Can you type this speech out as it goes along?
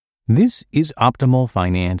This is Optimal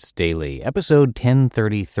Finance Daily, episode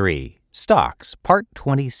 1033, Stocks, Part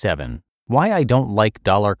 27, Why I Don't Like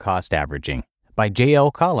Dollar Cost Averaging, by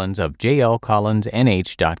J.L. Collins of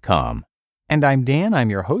jlcollinsnh.com. And I'm Dan, I'm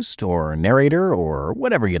your host or narrator or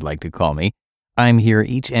whatever you'd like to call me. I'm here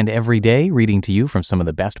each and every day reading to you from some of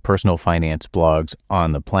the best personal finance blogs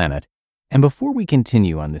on the planet. And before we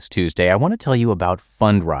continue on this Tuesday, I want to tell you about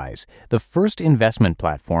Fundrise, the first investment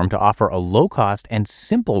platform to offer a low-cost and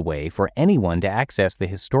simple way for anyone to access the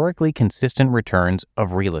historically consistent returns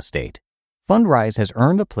of real estate. Fundrise has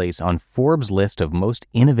earned a place on Forbes' list of most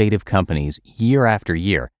innovative companies year after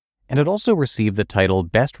year, and it also received the title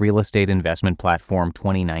Best Real Estate Investment Platform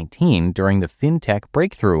 2019 during the FinTech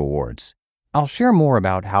Breakthrough Awards. I'll share more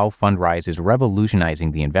about how Fundrise is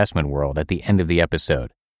revolutionizing the investment world at the end of the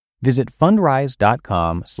episode. Visit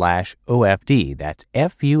fundrise.com/OFD, that's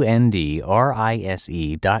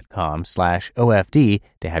fundrise.com/OFD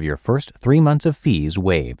to have your first 3 months of fees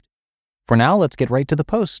waived. For now, let's get right to the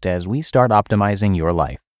post as we start optimizing your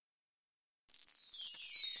life.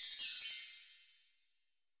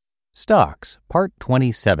 Stocks, Part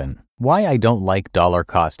 27, Why I Don't Like Dollar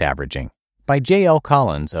Cost Averaging, by J.L.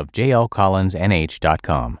 Collins of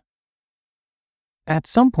jlcollinsnh.com. At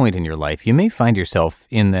some point in your life, you may find yourself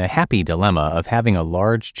in the happy dilemma of having a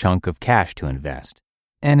large chunk of cash to invest.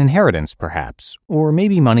 An inheritance, perhaps, or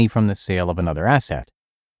maybe money from the sale of another asset.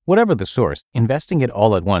 Whatever the source, investing it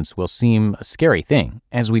all at once will seem a scary thing,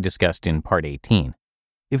 as we discussed in Part 18.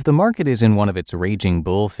 If the market is in one of its raging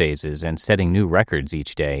bull phases and setting new records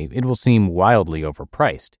each day, it will seem wildly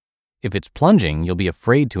overpriced. If it's plunging, you'll be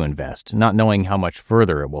afraid to invest, not knowing how much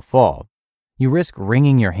further it will fall. You risk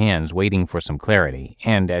wringing your hands waiting for some clarity,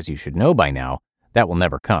 and as you should know by now, that will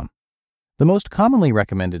never come. The most commonly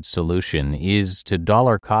recommended solution is to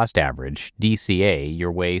dollar cost average, DCA,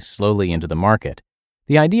 your way slowly into the market.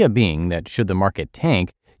 The idea being that should the market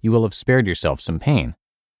tank, you will have spared yourself some pain.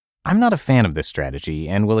 I'm not a fan of this strategy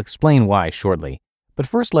and will explain why shortly, but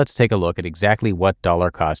first let's take a look at exactly what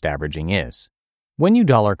dollar cost averaging is. When you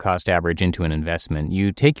dollar cost average into an investment,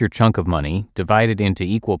 you take your chunk of money, divide it into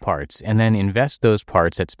equal parts, and then invest those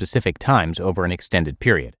parts at specific times over an extended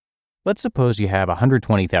period. Let's suppose you have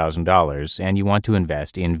 $120,000 and you want to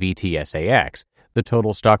invest in VTSAX, the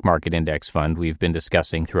total stock market index fund we've been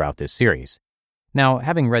discussing throughout this series. Now,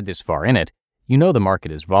 having read this far in it, you know the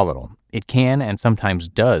market is volatile. It can and sometimes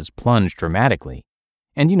does plunge dramatically.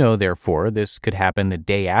 And you know, therefore, this could happen the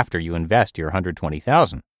day after you invest your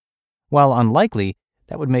 $120,000. While unlikely,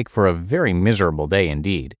 that would make for a very miserable day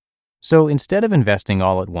indeed. So instead of investing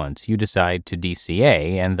all at once, you decide to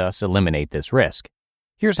DCA and thus eliminate this risk.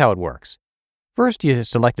 Here's how it works. First, you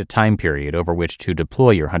select a time period over which to deploy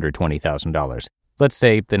your $120,000, let's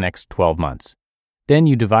say the next 12 months. Then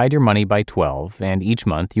you divide your money by 12, and each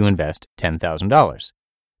month you invest $10,000.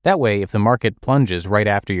 That way, if the market plunges right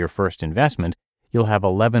after your first investment, you'll have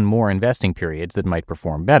 11 more investing periods that might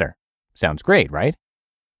perform better. Sounds great, right?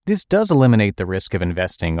 This does eliminate the risk of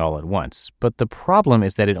investing all at once, but the problem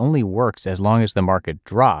is that it only works as long as the market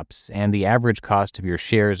drops and the average cost of your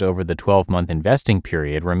shares over the 12-month investing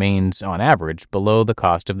period remains, on average, below the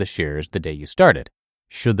cost of the shares the day you started.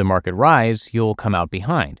 Should the market rise, you'll come out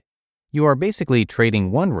behind. You are basically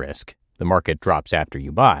trading one risk, the market drops after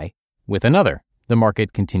you buy, with another, the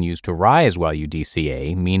market continues to rise while you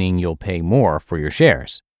DCA, meaning you'll pay more for your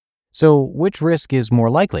shares. So which risk is more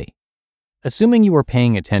likely? Assuming you were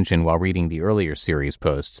paying attention while reading the earlier series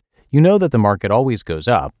posts, you know that the market always goes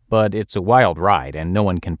up, but it's a wild ride and no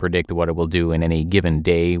one can predict what it will do in any given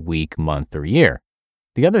day, week, month, or year.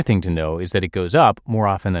 The other thing to know is that it goes up more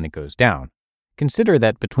often than it goes down. Consider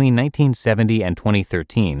that between 1970 and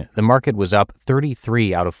 2013, the market was up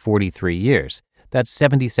 33 out of 43 years. That's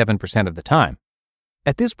 77% of the time.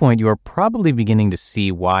 At this point, you are probably beginning to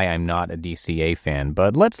see why I'm not a DCA fan,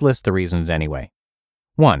 but let's list the reasons anyway.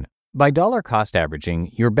 1. By dollar cost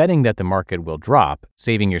averaging, you're betting that the market will drop,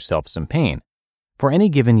 saving yourself some pain. For any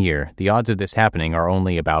given year, the odds of this happening are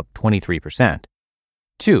only about 23%.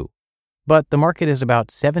 2. But the market is about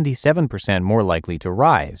 77% more likely to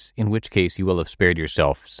rise, in which case you will have spared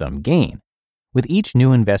yourself some gain. With each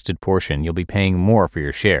new invested portion, you'll be paying more for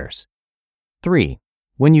your shares. 3.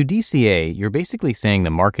 When you DCA, you're basically saying the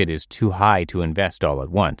market is too high to invest all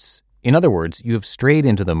at once. In other words, you have strayed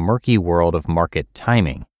into the murky world of market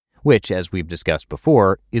timing, which, as we've discussed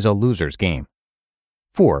before, is a loser's game.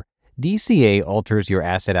 4. DCA alters your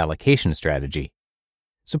asset allocation strategy.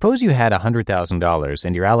 Suppose you had $100,000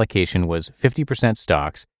 and your allocation was 50%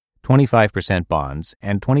 stocks, 25% bonds,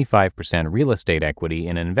 and 25% real estate equity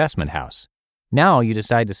in an investment house. Now you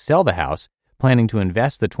decide to sell the house, planning to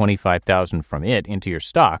invest the $25,000 from it into your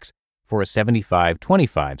stocks for a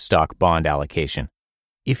 75-25 stock bond allocation.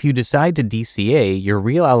 If you decide to DCA, your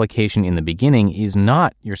real allocation in the beginning is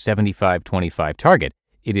not your 75-25 target.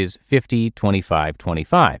 It is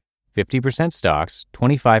 50-25-25, 50% stocks,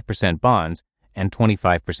 25% bonds, and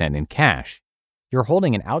 25% in cash. You're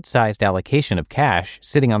holding an outsized allocation of cash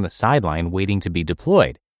sitting on the sideline waiting to be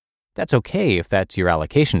deployed. That's okay if that's your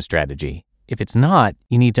allocation strategy. If it's not,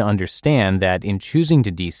 you need to understand that in choosing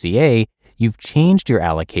to DCA, you've changed your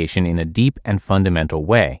allocation in a deep and fundamental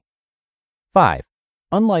way. 5.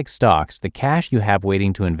 Unlike stocks, the cash you have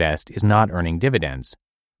waiting to invest is not earning dividends.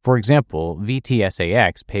 For example,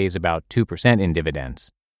 VTSAX pays about 2% in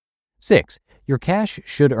dividends. 6. Your cash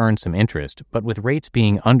should earn some interest, but with rates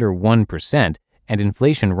being under 1% and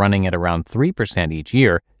inflation running at around 3% each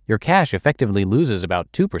year, your cash effectively loses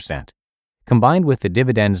about 2%. Combined with the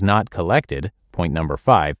dividends not collected, point number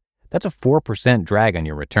 5, that's a 4% drag on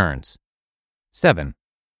your returns. 7.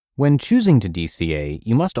 When choosing to DCA,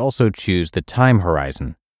 you must also choose the time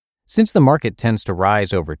horizon. Since the market tends to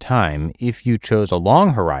rise over time, if you chose a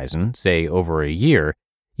long horizon, say over a year,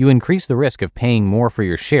 you increase the risk of paying more for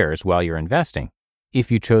your shares while you're investing. If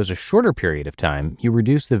you chose a shorter period of time, you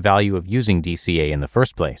reduce the value of using DCA in the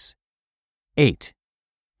first place. 8.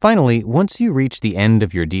 Finally, once you reach the end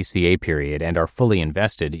of your DCA period and are fully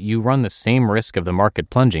invested, you run the same risk of the market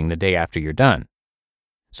plunging the day after you're done.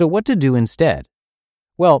 So what to do instead?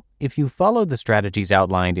 Well, if you followed the strategies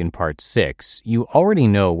outlined in Part 6, you already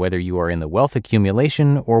know whether you are in the wealth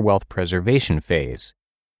accumulation or wealth preservation phase.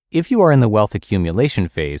 If you are in the wealth accumulation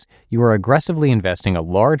phase, you are aggressively investing a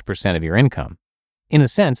large percent of your income. In a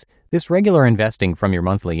sense, this regular investing from your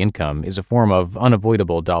monthly income is a form of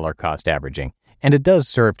unavoidable dollar cost averaging, and it does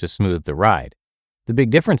serve to smooth the ride. The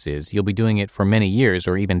big difference is you'll be doing it for many years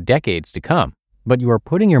or even decades to come, but you are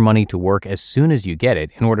putting your money to work as soon as you get it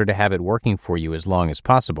in order to have it working for you as long as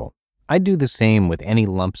possible. I'd do the same with any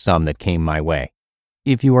lump sum that came my way.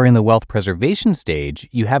 If you are in the wealth preservation stage,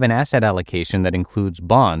 you have an asset allocation that includes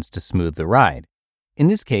bonds to smooth the ride. In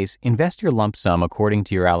this case, invest your lump sum according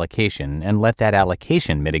to your allocation and let that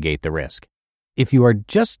allocation mitigate the risk. If you are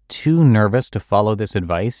just too nervous to follow this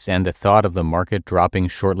advice and the thought of the market dropping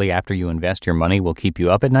shortly after you invest your money will keep you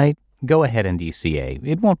up at night, go ahead and DCA.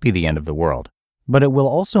 It won't be the end of the world. But it will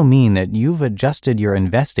also mean that you've adjusted your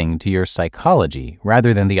investing to your psychology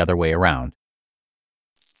rather than the other way around.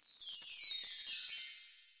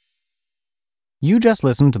 You just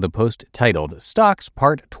listened to the post titled Stocks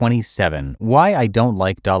Part 27, Why I Don't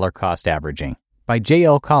Like Dollar Cost Averaging by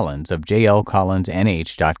J.L. Collins of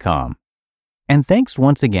jlcollinsnh.com. And thanks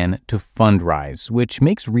once again to Fundrise, which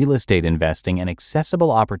makes real estate investing an accessible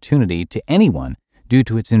opportunity to anyone due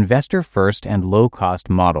to its investor-first and low-cost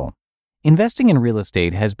model. Investing in real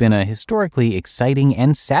estate has been a historically exciting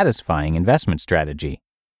and satisfying investment strategy.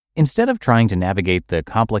 Instead of trying to navigate the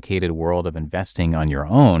complicated world of investing on your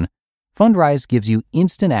own, Fundrise gives you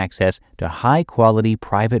instant access to high-quality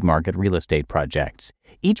private market real estate projects.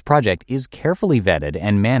 Each project is carefully vetted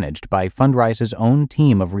and managed by Fundrise's own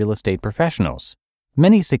team of real estate professionals.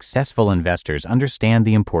 Many successful investors understand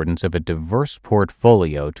the importance of a diverse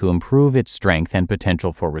portfolio to improve its strength and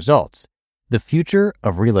potential for results. The future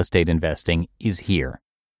of real estate investing is here.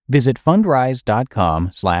 Visit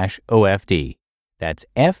fundrise.com/OFD. That's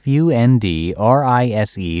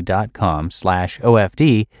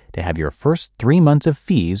fundrise.com/OFD to have your first 3 months of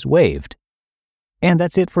fees waived. And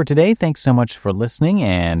that's it for today. Thanks so much for listening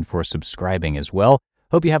and for subscribing as well.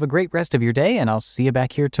 Hope you have a great rest of your day, and I'll see you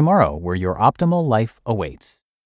back here tomorrow where your optimal life awaits.